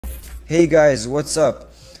Hey guys, what's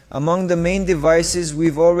up? Among the main devices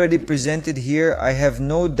we've already presented here, I have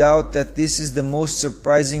no doubt that this is the most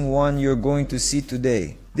surprising one you're going to see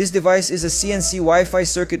today. This device is a CNC Wi-Fi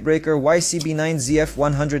circuit breaker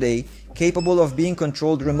YCB9ZF-100A, capable of being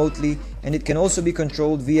controlled remotely, and it can also be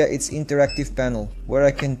controlled via its interactive panel, where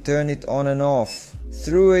I can turn it on and off.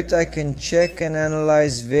 Through it I can check and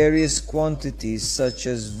analyze various quantities such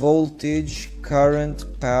as voltage,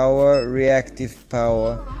 current, power, reactive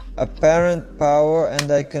power, apparent power,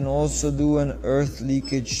 and I can also do an earth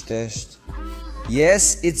leakage test.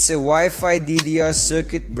 Yes, it's a Wi-Fi DDR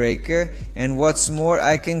circuit breaker, and what's more,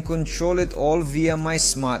 I can control it all via my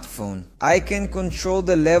smartphone. I can control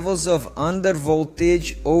the levels of under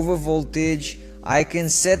voltage, over voltage. I can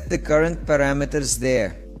set the current parameters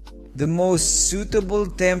there. The most suitable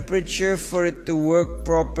temperature for it to work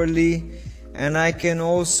properly, and I can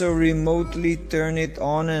also remotely turn it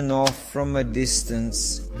on and off from a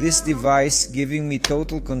distance. This device giving me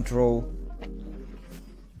total control.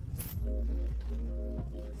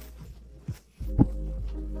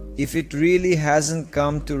 If it really hasn't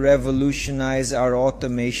come to revolutionize our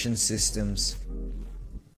automation systems.